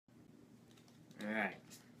Alright.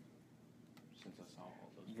 Since I saw all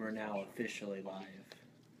those. We're now officially live.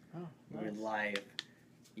 Oh, nice. We're live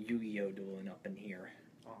Yu-Gi-Oh! Dueling up in here.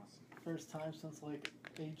 Awesome. First time since like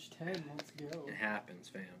age 10. Let's go. It happens,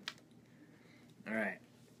 fam. Alright.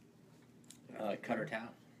 Cut or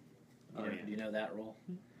tap. Oh, yeah. Do you know that rule?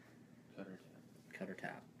 Cut or tap. Cut or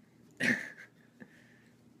tap. Do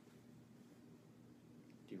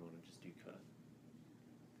you want to just do cut?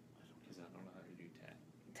 Because I don't know how to do tap.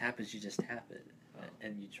 Tap is you just tap it. Oh.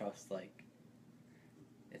 And you trust, like,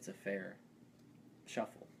 it's a fair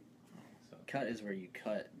shuffle. So Cut is where you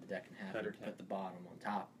cut the deck in half Cut or and tap. put the bottom on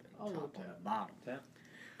top and I'll go top on tap. the bottom. tap.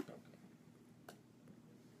 Okay.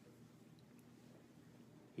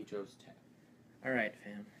 He chose tap. Alright,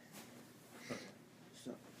 fam. Okay.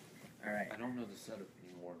 So, alright. I don't know the setup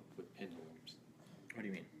anymore with pendulums. What do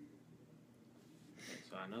you mean? Okay,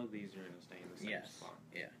 so I know these are going to stay in the same Yes. spot.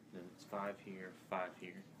 Yeah. Then it's 5 here, 5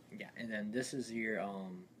 here. Yeah, and then this is your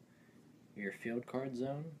field card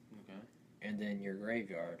zone, Okay. and then your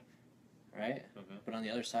graveyard, right? Okay. But on the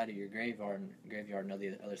other side of your graveyard, and on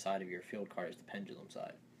the other side of your field card is the pendulum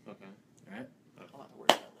side. Okay. Alright? I'll have to worry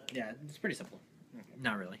about that. Yeah, it's pretty simple. Okay.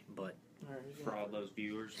 Not really, but Alright, For all those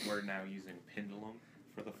viewers, we're now using pendulum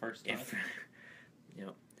for the first time. if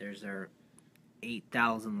there's our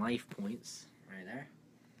 8,000 life points right there.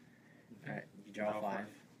 Alright, you draw Draw 5. five.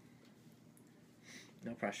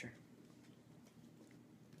 No pressure.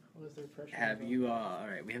 Was there pressure? Have involved? you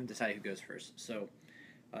alright, we haven't decided who goes first. So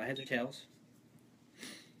heads or tails?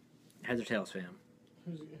 Heads or tails, fam?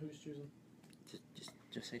 Who's choosing?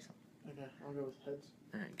 Just say something. Okay, I'll go with heads.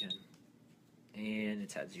 Alright, good. And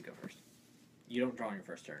it's heads, you go first. You don't draw on your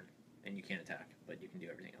first turn, and you can't attack, but you can do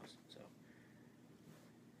everything else, so.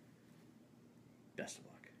 Best of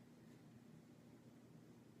luck.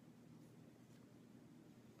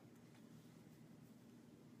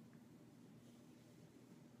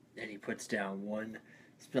 And he puts down one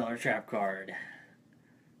spell or trap card.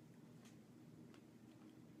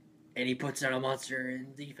 And he puts down a monster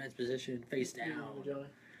in defense position, face down. Mcjohny.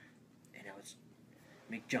 And now it's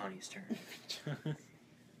Mcjohny's turn.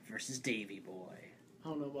 Versus Davey boy. I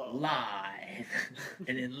don't know about Live.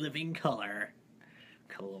 And in living color.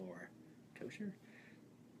 Kosher?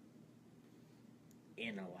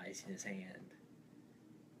 Analyzing his hand.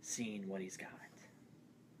 Seeing what he's got.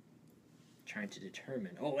 Trying to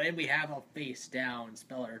determine. Oh, and we have a face down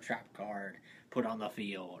spell or trap card put on the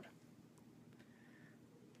field.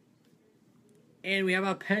 And we have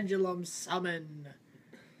a pendulum summon.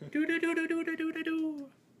 Do.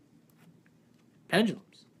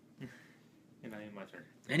 Pendulums. And I end my turn.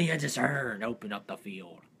 And he had his turn. Open up the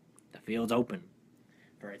field. The field's open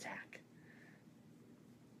for attack.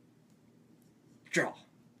 Draw.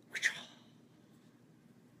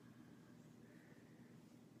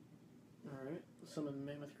 Alright, summon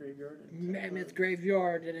Mammoth Graveyard. Mammoth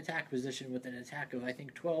Graveyard in attack position with an attack of, I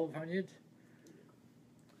think, 1,200.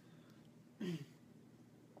 I'm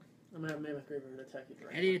gonna have Mammoth Graveyard attack you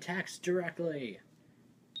directly. And he attacks directly.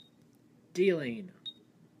 Dealing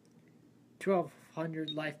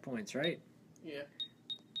 1,200 life points, right? Yeah.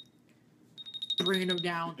 Bringing him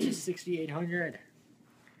down to 6,800.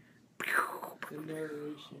 The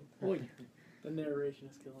narration. Oy. The narration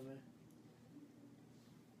is killing me.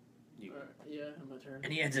 You. Alright, yeah, I'm my turn.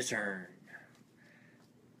 And he ends his turn.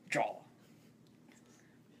 Draw.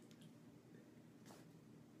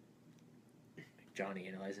 Johnny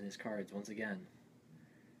analyzing his cards once again.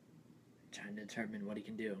 Trying to determine what he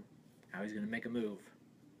can do. How he's going to make a move.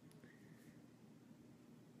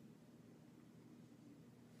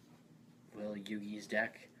 Will Yugi's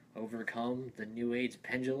deck overcome the New Age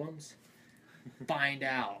pendulums? Find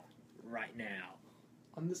out right now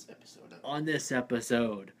On this episode of on this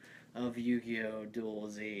episode of Yu-Gi-Oh! Duel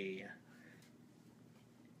Z.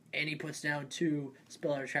 And he puts down 2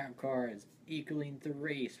 spell or trap cards, equaling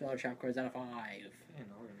 3 spell or trap cards out of 5. And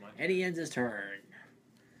I'll end my turn. And he ends his turn.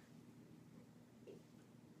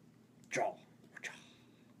 Draw.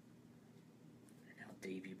 And now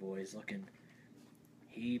Davey Boy is looking.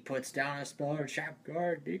 He puts down a spell or trap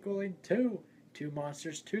card, equaling 2. 2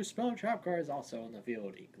 monsters, 2 spell or trap cards also on the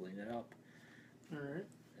field, equaling it up. Alright.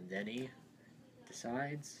 And then he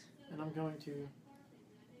decides. And I'm going to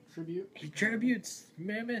tribute. He tributes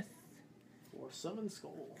Mammoth For Summon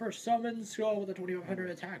Skull. for Summon Skull with a 2,500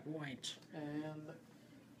 attack point. And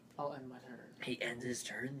I'll end my turn. He ends his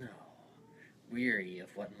turn though, weary of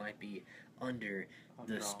what might be under I'll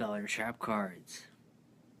the draw. spell and trap cards.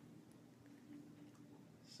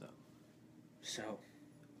 So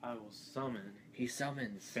I will summon he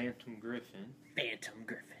summons Phantom Griffin Phantom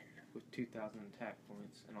Griffin. with 2,000 attack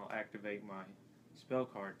points, and I'll activate my spell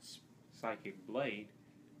card Psychic Blade,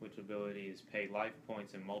 which ability is pay life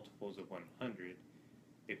points in multiples of 100.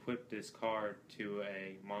 Equip this card to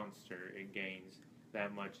a monster, it gains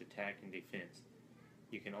that much attack and defense.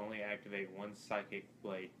 You can only activate one Psychic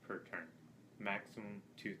Blade per turn. Maximum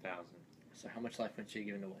 2,000. So how much life points are you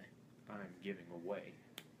giving away? I'm giving away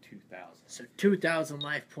 2,000. So 2,000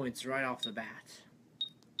 life points right off the bat.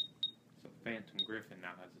 So Phantom Griffin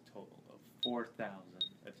now has a total of 4,000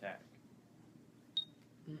 attack.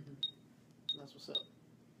 That's what's up.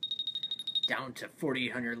 Down to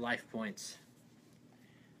 4,800 life points.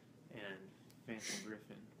 And Phantom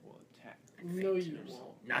Griffin will attack. No, you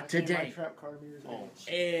won't. Not I can't today. My trap card mirrors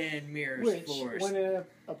edge. And Mirror's Which, Force. when an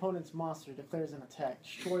opponent's monster declares an attack,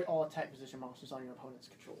 destroy all attack position monsters on your opponent's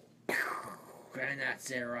control. And that's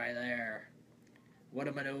it right there. What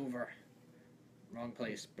a maneuver. Wrong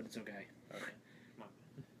place, but it's okay.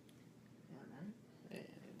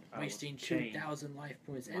 Wasting 2,000 life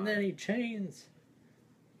points. And then he chains.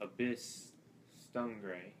 Abyss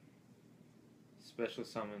Stungray. Special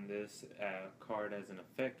summon this card as an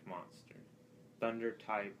effect monster. Thunder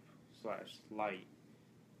type / light.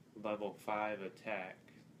 Level 5 attack.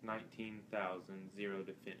 19,000, 0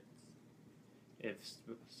 defense. If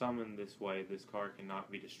summoned this way, this card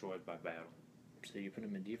cannot be destroyed by battle. So you put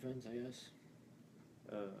him in defense, I guess?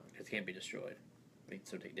 It can't be destroyed. I mean,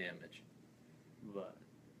 so take damage. But,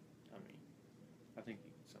 I mean, I think you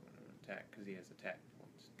can summon an attack because he has attack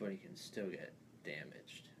points. But he can still get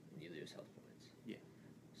damaged when you lose health points. Yeah.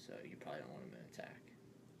 So you probably don't want him in attack.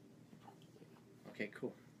 Okay,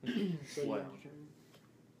 cool. So Wow. you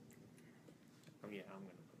Yeah, I'm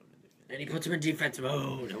going to put him in defense. And he puts him in defense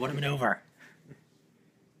mode. What a maneuver.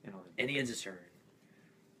 And he ends his turn.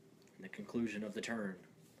 In the conclusion of the turn,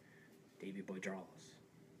 Davey Boy draws.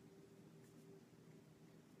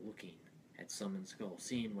 Looking at Summon Skull,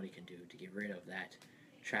 seeing what he can do to get rid of that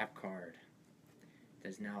trap card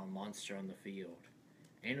that's now a monster on the field.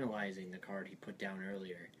 Analyzing the card he put down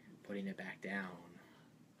earlier, putting it back down.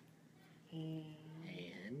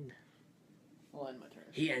 And I'll end my turn.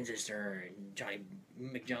 he ends his turn.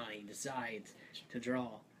 Mcjohny decides to draw.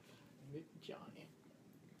 Mcjohny.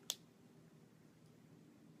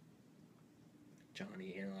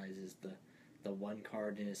 Johnny analyzes the one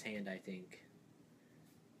card in his hand, I think.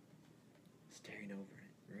 Staring over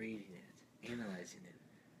it, reading it, analyzing it.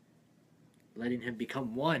 Letting him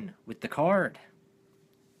become one with the card.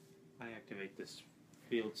 I activate this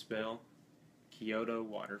field spell, Yugioh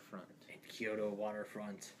Waterfront. And Yugioh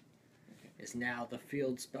Waterfront is now the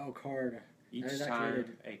field spell card. Each That is time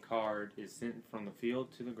activated. a card is sent from the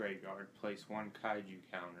field to the graveyard, place one kaiju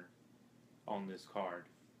counter on this card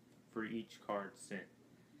for each card sent.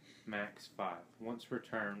 Max 5. Once per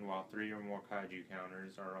turn, while 3 or more kaiju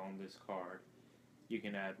counters are on this card, you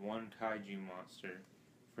can add one kaiju monster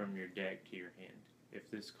from your deck to your hand. If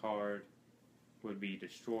this card would be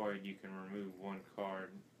destroyed, you can remove one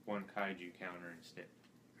kaiju counter instead.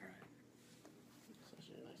 Alright. Such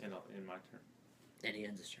a nice In my turn. And he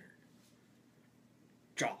ends his turn.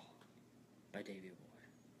 Draw by Davey Boy.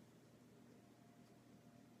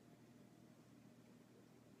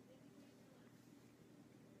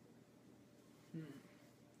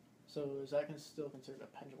 So is that still considered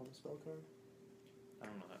a pendulum spell card? I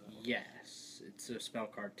don't know how that works. Yes, it's a spell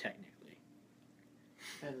card technically.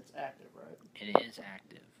 And it's active, right? It is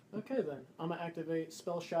active. Okay then. I'm going to activate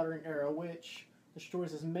Spell Shattering Arrow, which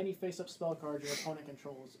destroys as many face-up spell cards your opponent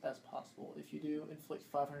controls as possible. If you do, inflict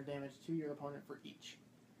 500 damage to your opponent for each.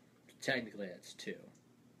 Technically, that's 2.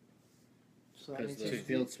 So that Because means the if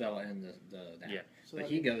field spell and the that. Yeah. So But that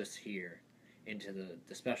he means- goes here into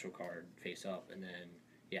the special card face up, and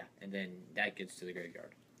then that gets to the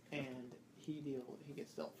graveyard. And he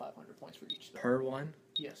gets dealt 500 points for each spell. Per one?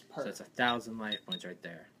 Yes, So per. that's 1,000 life points right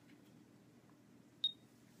there.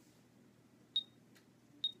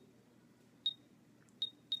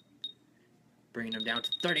 Bringing him down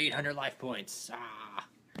to 3,800 life points.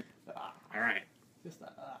 Alright. Just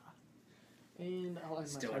that. And I'll end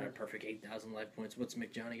Still my at a turn. perfect 8,000 life points. What's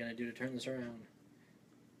Mcjohny going to do to turn this around?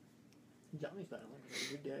 Johnny's battling with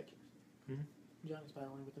a new deck. Johnny's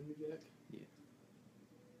battling with a new deck. Yeah.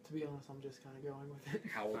 To be honest, I'm just kind of going with it.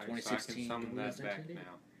 Howl Alright, so I 2016. can summon Duel that back 1980?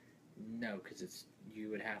 now. No, because you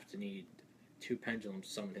would have to need 2 pendulums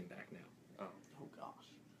to summon him back now. Oh gosh.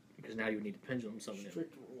 Because now you would need a pendulum to summon him.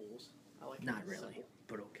 Strict rules. I like Not it really, simple.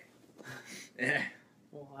 but okay.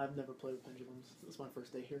 Well, I've never played with pendulums. This is my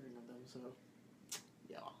first day hearing of them, so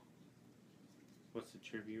yeah. What's the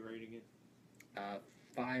tribute rate again?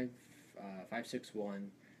 5, 6,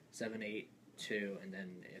 1, 7, 8, 2, and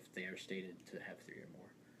then if they are stated to have 3 or more.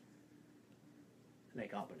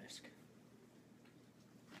 Make obelisk.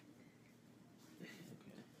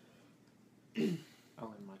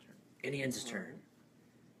 And he ends his turn.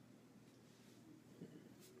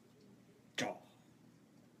 Draw.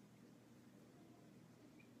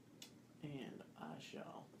 And I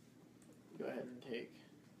shall go ahead and take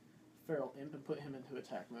Feral Imp and put him into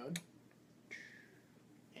attack mode.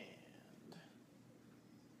 And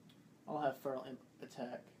I'll have Feral Imp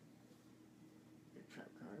attack your trap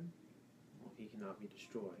card. Well, he cannot be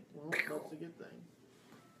destroyed. Well, that's a good thing.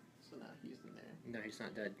 So now he's in there. No, he's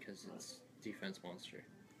not dead because it's defense monster.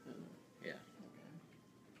 Isn't it? Yeah.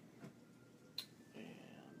 Okay. And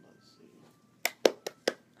let's see.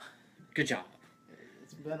 Good job.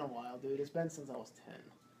 It's been a while, dude. It's been since I was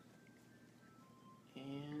 10.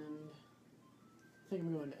 And I think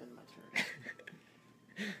I'm going to end my turn.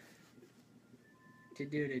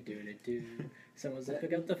 Do. Someone said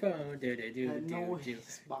pick up the phone. Do.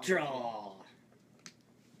 Draw.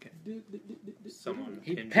 Someone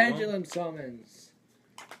He pendulum. pendulum summons.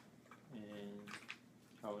 And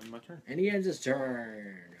I'll end my turn. And he ends his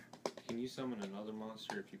turn. Can you summon another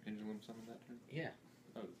monster if you pendulum summon that turn? Yeah.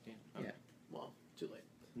 Oh, damn. Okay. Yeah. Well, too late.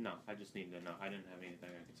 No, I just need to know. I didn't have anything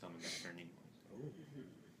I could summon that turn anyways.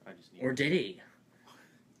 I just need Or did he?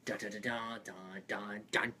 Dun dun dun dun dun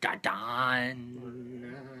dun dun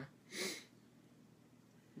dun.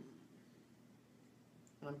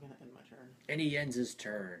 I'm going to end my turn. And he ends his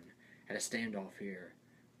turn at a standoff here.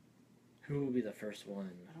 Who will be the first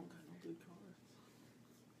one? I don't got no good cards.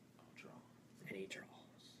 I'll draw. And he draws.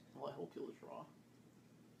 Well, I hope you'll draw.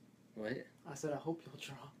 What? I said I hope you'll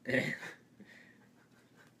draw.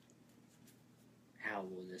 How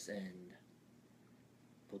will this end?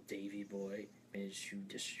 Will Davey Boy manage to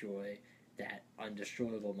destroy that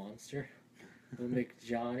undestroyable monster? Will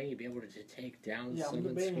Mcjohny be able to take down Yeah, I'm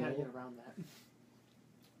Summon debating how to Skull? get around that.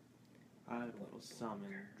 I will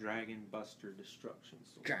summon Dragon Buster Destruction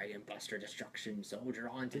Sword. Dragon Buster Destruction Soldier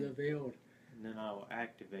onto the field. And then I will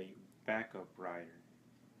activate Backup Rider.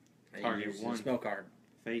 And Target use the one. spell card.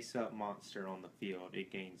 Face up monster on the field. It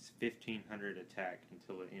gains 1500 attack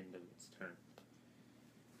until the end of its turn.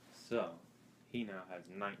 So, he now has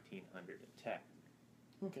 1900 attack.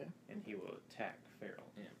 Okay. And he will attack Feral.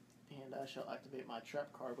 And I shall activate my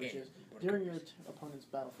trap card, which And is what during your cards? opponent's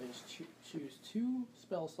battle phase, choose 2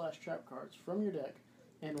 spell/trap cards from your deck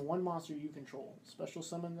and 1 monster you control. Special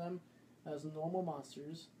summon them as normal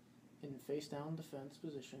monsters in face down defense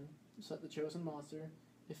position. Set the chosen monster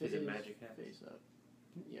if Is it it is Magic Hat? face up.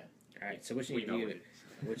 Yeah. Alright, so what you We need to know do? what it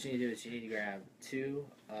is. What you need to do is you need to grab 2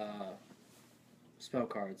 spell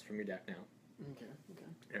cards from your deck now. Okay.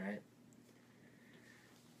 Alright?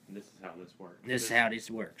 This is how this works. This is how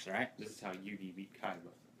this works, alright? This is how Yugi beat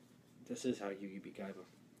Kaiba. This is how Yugi beat Kaiba.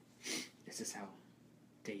 This is how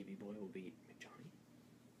Davey Boy will beat Mcjohny.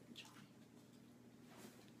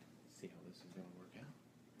 See how this is going to work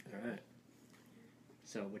out. Alright.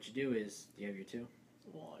 So what you do is, do you have your 2?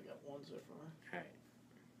 Well, I got 1 so far. Alright.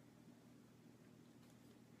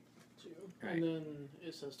 2. Right. And then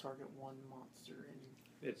it says target 1 monster. And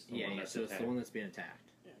It's the Yeah, one yeah, that's so it's the attacked. one that's being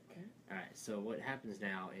attacked. yeah, okay. Alright, so what happens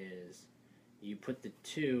now is you put the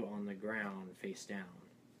 2 on the ground face down.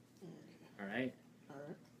 Alright?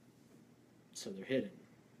 Alright. So they're hidden.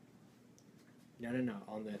 No,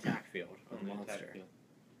 on the attack field, on the monster. attack field.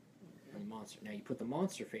 On the monster. Now you put the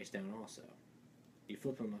monster face down also. You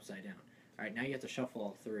flip him upside down. Alright, now you have to shuffle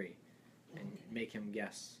all 3 and Okay. make him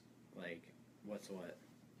guess, like, what's what.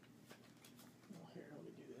 Well, here, let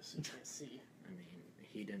me do this. You can't see. I mean,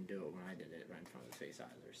 he didn't do it when I did it right in front of his face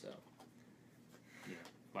either, so.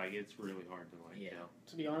 Like, it's really hard to, like, Yeah. tell.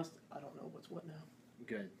 To be honest, I don't know what's what now.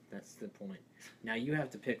 Good, that's the point. Now you have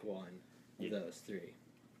to pick one of Yeah. those 3.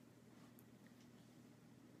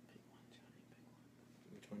 Pick one,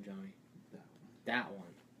 Johnny. Which one, Johnny? That one. That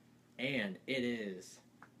one. And it is.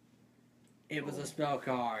 It was a spell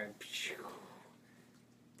card.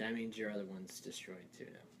 That means your other one's destroyed too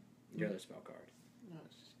now. Your other spell card. No,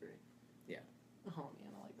 it's just great. Yeah. Oh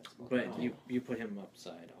man, I like that spell. But card. you put him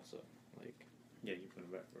upside also. Like, Yeah, you put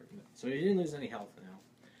it backward. so you didn't lose any health now.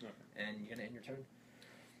 Okay. And you're gonna end your turn?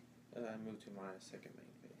 I move to my second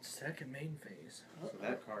main phase. Second main phase. So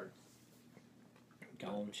that card,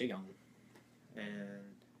 Gone, she gone.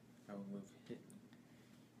 and I will move hit.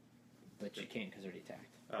 But you can't because already attacked.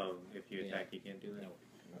 Oh, if you Yeah. attack, you can't do that? No,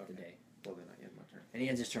 not Okay. today. Well, then I end my turn. And he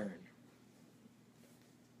ends his turn.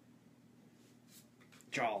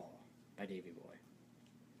 Draw by Davey Boy.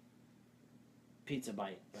 Pizza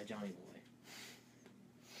Bite by Johnny Boy.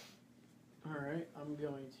 Alright, I'm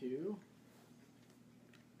going to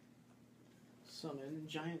summon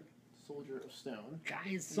Giant Soldier of Stone,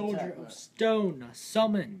 Giant Soldier attack of mode. Stone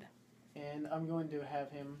summoned. and I'm going to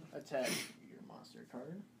have him attack your monster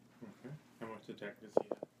card. How much attack does he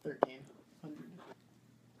have? 1300.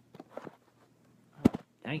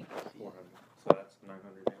 Dang. 400. So that's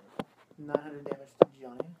 900 damage. 900 damage to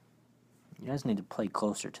Johnny. You guys need to play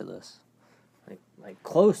closer to this. Like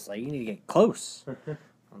close. Like, you need to get close on the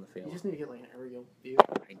You field. just need to get like an aerial view.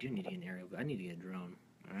 I do need to get an aerial, but I need to get a drone.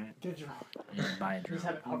 Alright? Get a drone. I need to buy a drone. Just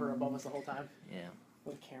have it hover above us the whole time Yeah.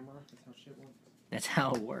 with a camera. That's how shit works. That's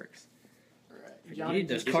how it works. Alright. You Johnny need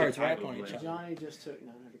those just, cards Just a right Kylo on each blade. other. Johnny just took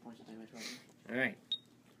 900 points of damage right now. Alright.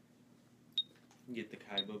 Get the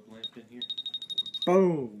Kaiba blimp in here.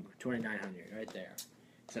 Boom! 2,900 right there.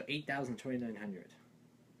 So 8,000, 2,900.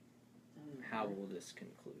 How will this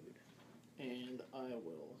conclude? And I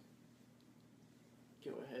will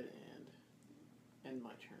go ahead and end my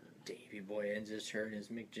turn. Davey Boy ends his turn as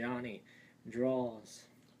Mcjohny draws.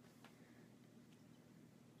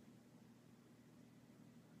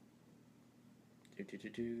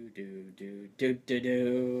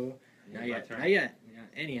 Do. Not yet. turn. Not yet. Yeah,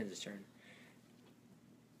 and he ends his turn.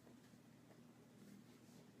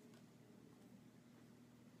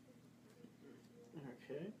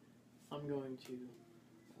 Okay. I'm going to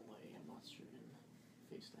lay a monster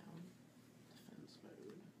in face down defense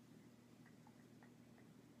mode.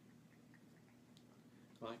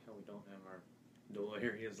 I like how we don't have our dual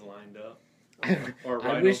areas lined up. I Or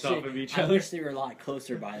right on top of each I other. wish they were a lot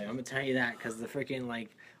closer by there. I'm gonna tell you that because the freaking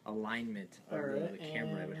alignment of Alright, the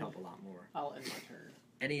camera would and- help a lot more. I'll end my turn.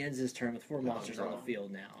 And he ends his turn with 4 monsters on the draw.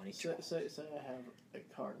 field now, and he Say, draws. say I have a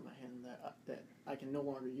card in my hand that I can no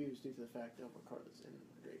longer use due to the fact of a card that's in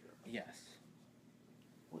the graveyard. Yes,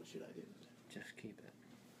 What should I do? just keep it.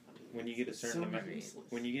 I mean, When you get a it's certain so amount, useless.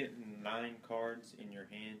 when you get 9 cards in your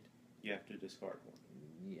hand, you have to discard one.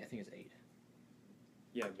 Yeah, I think it's 8.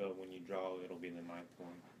 Yeah, but when you draw, it'll be the 9th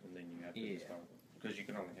one, and then you have to Yeah. discard one because you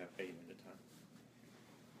can only have 8 at a time.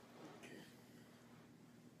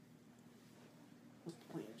 What's the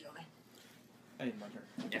plan, Johnny? Hey, my turn.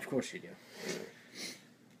 Yeah, of course you do.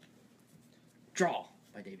 Draw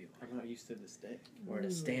by Davey Boy. I'm not used to this deck. We're at a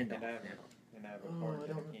standoff And I have, now. and I have a Oh, card I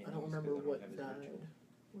that don't. can't I don't use remember 'cause I don't what have his died. ritual.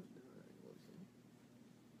 What died was it?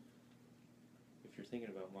 If you're thinking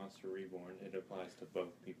about Monster Reborn, it applies to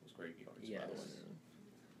both people's graveyards. By the Yes. way.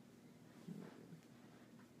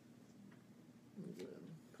 Let me go ahead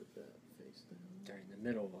and put that face down. They're in the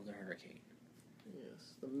middle of the hurricane.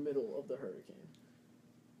 Yes, the middle of the hurricane.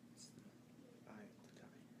 I have to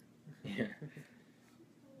die. Yeah.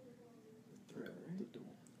 Thrill of the duel.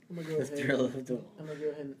 I'm gonna go The ahead. thrill of the duel. I'm gonna go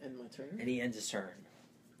ahead and end my turn. And he ends his turn.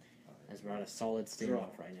 As we're on a solid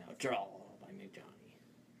standoff right now. Draw by Mcjohny.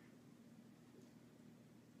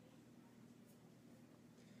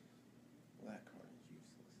 Well, that card is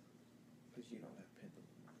useless because you don't have pendulum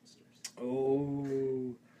monsters.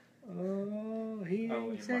 Oh. Oh, he Oh,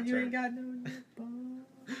 ain't yeah, said my you turn. ain't got no nipple.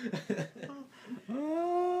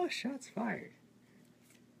 Oh, shots fired.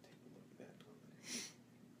 Take a look at that domination.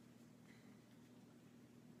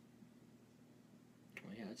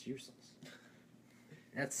 Well, yeah, that's useless.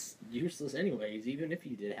 That's useless anyways, even if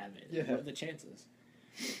you did have it. Yeah. What are the chances?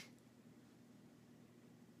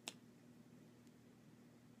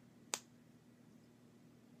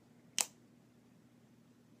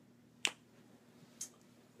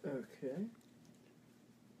 Okay.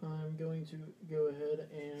 I'm going to go ahead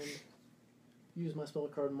and use my spell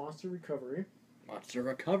card Monster Recovery. Monster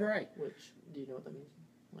recovery. Which, do you know what that means?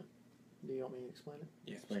 Like, do you want me to explain it?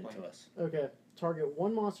 Yeah, Explain it to us. Okay. Target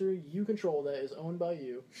one monster you control that is owned by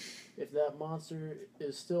you. If that monster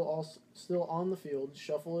is still on the field,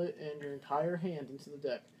 shuffle it and your entire hand into the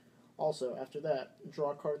deck. Also, after that,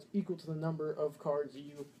 draw cards equal to the number of cards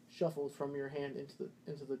you shuffled from your hand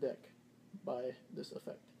into the deck by this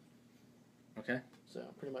effect. Okay. So,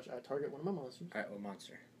 pretty much, I target one of my monsters. Alright, what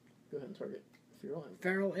monster? Go ahead and target Feral Imp.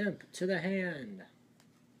 Feral Imp to the hand.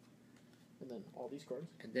 And then all these cards.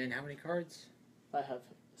 And then how many cards? I have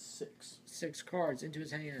 6. 6 cards into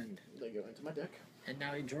his hand. They go into my deck. And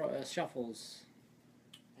now he shuffles.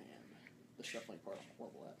 And the shuffling part is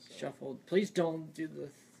horrible at. So. Shuffled. Please don't do the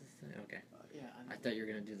thing. Okay. Yeah, I thought you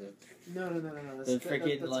were going to do the... No. The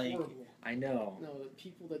freaking, that's like- horrible. I know. No, the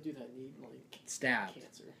people that do that need, like, Stabbed.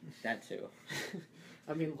 cancer. That too.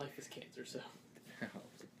 I mean, life is cancer, so.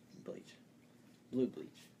 Bleach. Blue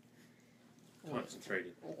bleach.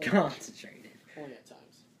 Concentrated. Concentrated. Only at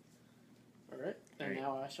times. Alright, and Alright.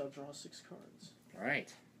 now I shall draw 6 cards.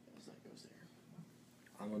 Alright. As that goes there.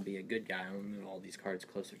 I'm going to be a good guy. I'm going to move all these cards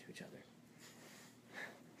closer to each other.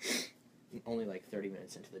 Only like 30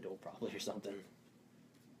 minutes into the duel probably or something.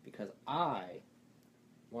 Because I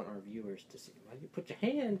want our viewers to see. Why do you put your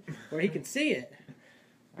hand where he can see it?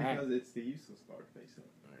 Alright. Because it's the useless card face up.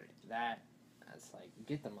 Alright. That That's like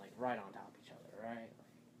get them like right on top of each other, right?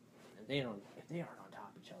 If they aren't on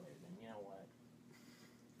top of each other, then you know what?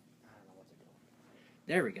 I don't know what they're doing.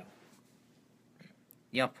 There we go.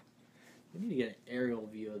 Yep. We need to get an aerial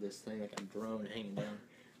view of this thing, like a drone hanging down,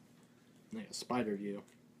 like a spider view.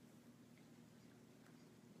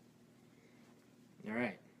 All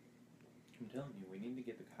right. I'm telling you, we need to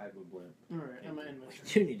get the Kaiba blimp. Alright, I'm gonna end my We turn.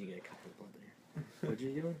 do need to get a couple of blood there. What you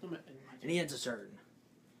doing? I'm gonna end my turn. And he ends a turn.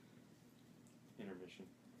 Intermission.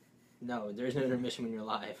 No, there's no intermission when you're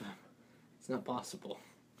live. It's not possible.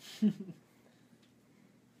 And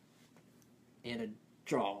a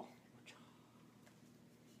draw.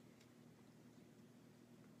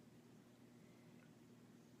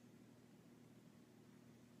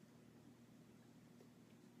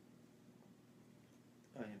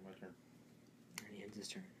 I end my turn. And he ends his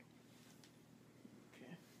turn.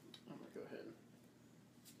 Okay, I'm gonna go ahead and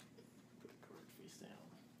put a card face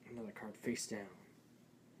down. Another card face down.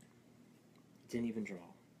 Didn't even draw.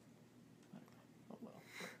 Oh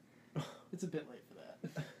well. It's a bit late for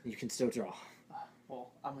that. You can still draw.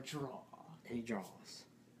 Well, I'm a draw. And he draws.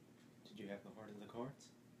 Did you have the heart of the cards?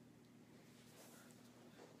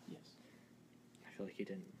 Yes. I feel like he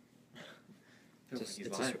didn't. Feels like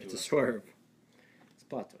he's lying to It's a us. swerve. It's a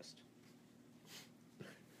plot twist.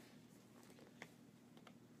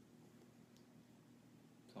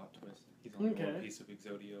 Plot twist. He's only Okay. one piece of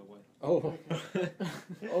Yugioh away. Oh. Okay.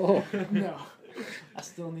 Oh. No. I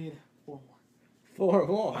still need 4 more. 4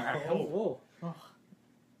 more. Oh. Oh.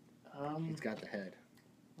 Um, He's got the head.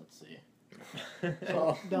 let's see.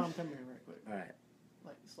 Oh. Dom, come here real quick. Alright.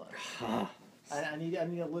 Like, slide. Ah. I need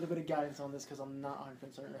a little bit of guidance on this because I'm not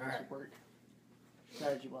 100% certain if this Alright. would work.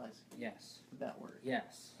 Strategy-wise, Yes. would that work?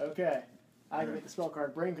 Yes. Okay. I can make the spell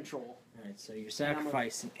card Brain Control. Alright, so you're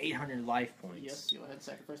sacrificing 800 life points. Yes, go ahead and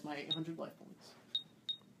sacrifice my 800 life points.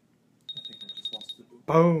 I think I just lost the boot.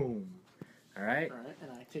 Boom. Alright. Alright,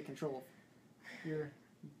 and I take control of your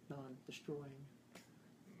non-destroying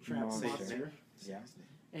trap Monster. monster. Yeah.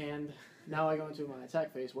 And now I go into my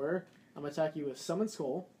attack phase where I'm going to attack you with Summon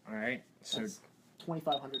Skull. Alright. So, That's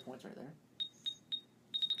 2,500 points right there.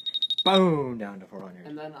 boom. Down to 400.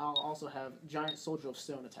 And then I'll also have Giant Soldier of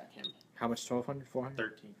Stone attack him. How much? 1,200?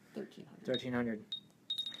 400? 13. 1,300. 1,300.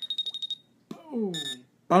 Boom!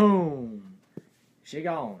 Boom. She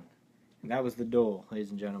gone. And that was the duel,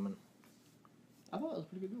 ladies and gentlemen. I thought that was a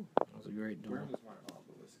pretty good duel. That was a great duel. Where was my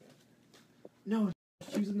obelisk at? No,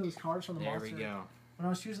 choosing those cards from the There monster. we go. When I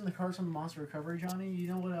was choosing the cards from the Monster Recovery, Johnny, you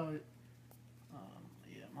know what I would...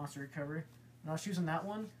 yeah, Monster Recovery. When I was choosing that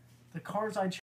one, the cards I